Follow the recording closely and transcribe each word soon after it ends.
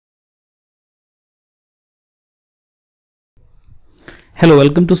Hello,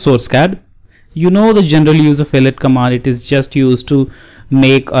 welcome to SourceCAD. You know the general use of fillet command. It is just used to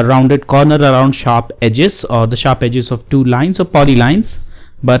make a rounded corner around sharp edges or the sharp edges of two lines or polylines,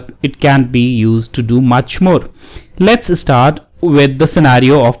 but it can be used to do much more. Let's start with the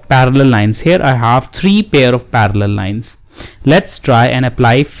scenario of parallel lines. Here I have three pair of parallel lines. Let's try and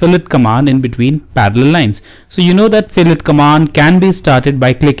apply fillet command in between parallel lines. So you know that fillet command can be started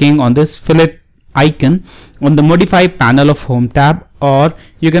by clicking on this fillet icon on the modify panel of home tab, or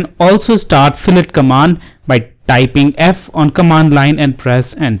you can also start fillet command by typing F on command line and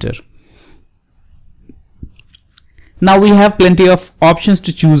press enter. Now we have plenty of options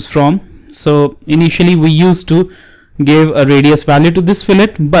to choose from. So initially we used to give a radius value to this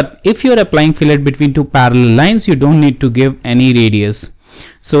fillet, but if you are applying fillet between two parallel lines, you don't need to give any radius.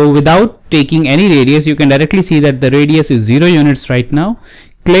 So without taking any radius, you can directly see that the radius is 0 units right now.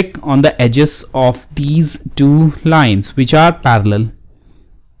 Click on the edges of these two lines which are parallel.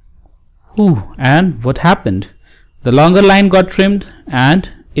 And what happened? The longer line got trimmed and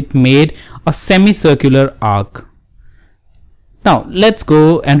it made a semicircular arc. Now let's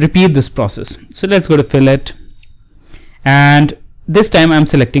go and repeat this process. So let's go to fillet, and this time I'm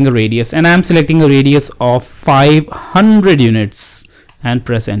selecting a radius, and I'm selecting a radius of 500 units and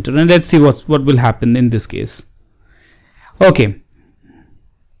press enter, and let's see what will happen in this case. Okay,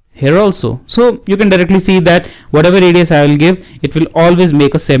 here also, so you can directly see that whatever radius I will give, it will always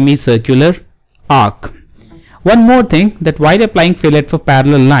make a semicircular arc. One more thing, that while applying fillet for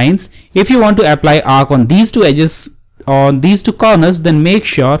parallel lines, if you want to apply arc on these two edges, on these two corners, then make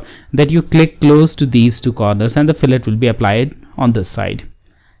sure that you click close to these two corners and the fillet will be applied on this side.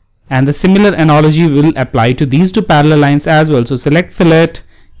 And the similar analogy will apply to these two parallel lines as well. So select fillet,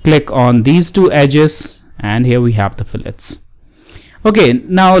 click on these two edges, and here we have the fillets. Okay,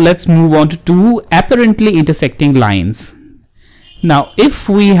 now let's move on to two apparently intersecting lines. Now if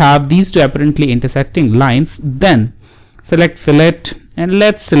we have these two apparently intersecting lines, then select fillet and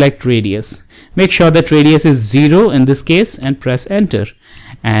let's select radius. Make sure that radius is 0 in this case and press enter.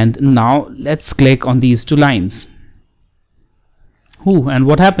 And now let's click on these two lines. And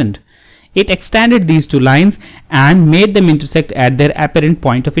what happened? It extended these two lines and made them intersect at their apparent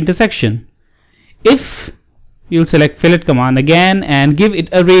point of intersection. If you'll select fillet command again and give it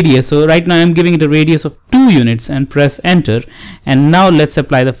a radius, so right now I'm giving it a radius of 2 units and press enter, and now let's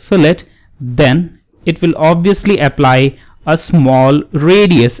apply the fillet, then it will obviously apply a small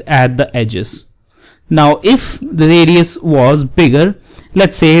radius at the edges. Now if the radius was bigger,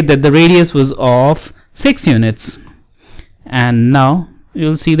 let's say that the radius was of 6 units, and now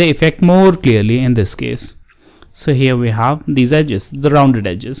you'll see the effect more clearly in this case. So here we have these edges, the rounded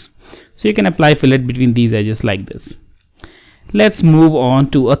edges. So you can apply fillet between these edges like this. Let's move on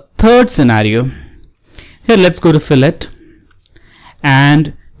to a third scenario. Here let's go to fillet,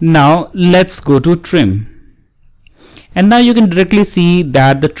 and now let's go to trim. And now you can directly see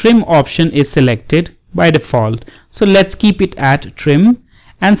that the trim option is selected by default. So let's keep it at trim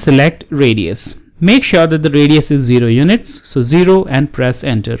and select radius. Make sure that the radius is 0 units, so 0, and press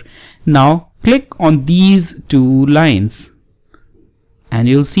enter. Now click on these two lines and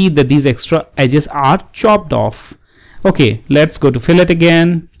you'll see that these extra edges are chopped off. Okay, let's go to fillet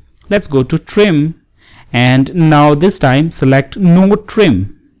again, let's go to trim, and now this time select no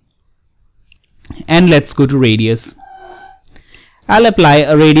trim, and let's go to radius. I'll apply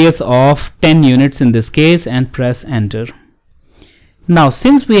a radius of 10 units in this case and press enter. Now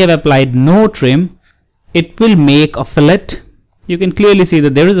since we have applied no trim, it will make a fillet. You can clearly see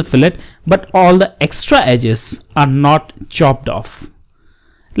that there is a fillet, but all the extra edges are not chopped off.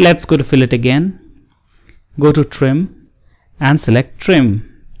 Let's go to fillet again, go to trim and select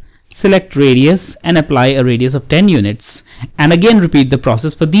trim. Select radius and apply a radius of 10 units, and again repeat the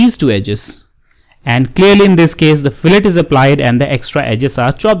process for these two edges. And clearly in this case the fillet is applied and the extra edges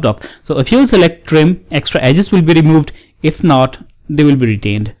are chopped off. So if you select trim, extra edges will be removed. If not, they will be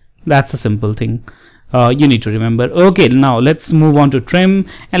retained. That's a simple thing you need to remember. Okay, now let's move on to trim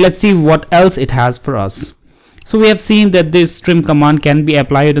and let's see what else it has for us. So we have seen that this trim command can be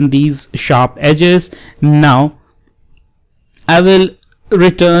applied on these sharp edges. Now I will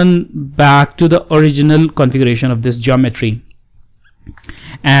return back to the original configuration of this geometry,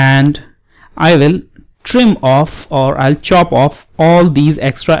 and I will trim off, or I'll chop off all these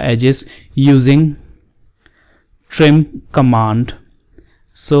extra edges using trim command.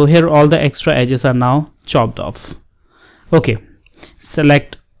 So here all the extra edges are now chopped off. Okay,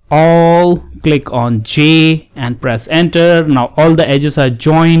 select all, click on J and press enter. Now all the edges are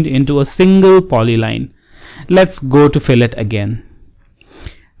joined into a single polyline. Let's go to fillet again.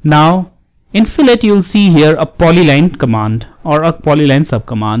 Now In Fillet, you'll see here a polyline command or a polyline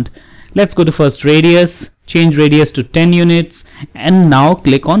subcommand. Let's go to first radius, change radius to 10 units, and now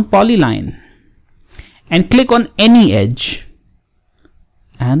click on polyline and click on any edge,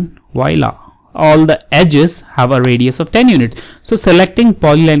 and voila, all the edges have a radius of 10 units. So selecting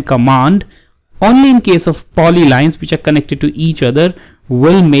polyline command only in case of polylines which are connected to each other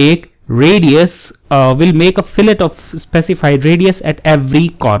will make radius, will make a fillet of specified radius at every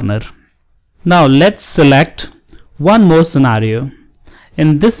corner. Now let's select one more scenario.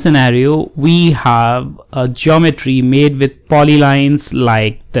 In this scenario, we have a geometry made with polylines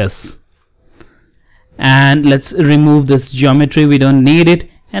like this. And let's remove this geometry, we don't need it,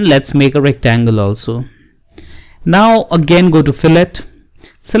 and let's make a rectangle also. Now again go to Fillet,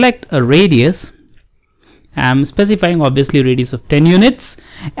 select a radius. I'm specifying obviously radius of 10 units,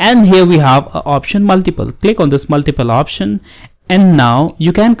 and here we have an option multiple. Click on this multiple option, and now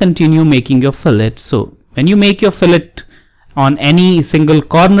you can continue making your fillet. So when you make your fillet on any single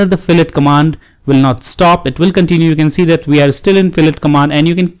corner, the fillet command will not stop, it will continue. You can see that we are still in fillet command, and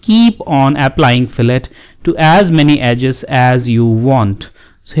you can keep on applying fillet to as many edges as you want.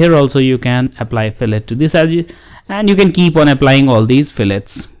 So here also you can apply fillet to this edge, and you can keep on applying all these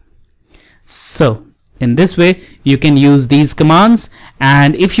fillets. So in this way you can use these commands,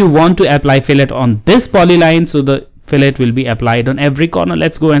 and if you want to apply fillet on this polyline, so the fillet will be applied on every corner.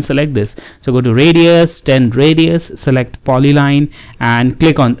 Let's go and select this. So go to radius, 10 radius, select polyline and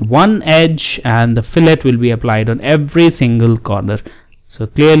click on one edge, and the fillet will be applied on every single corner. So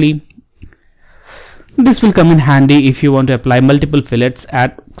clearly this will come in handy if you want to apply multiple fillets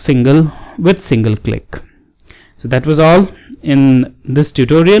with single click. So that was all in this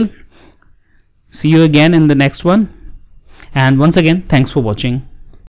tutorial. See you again in the next one, and once again thanks for watching.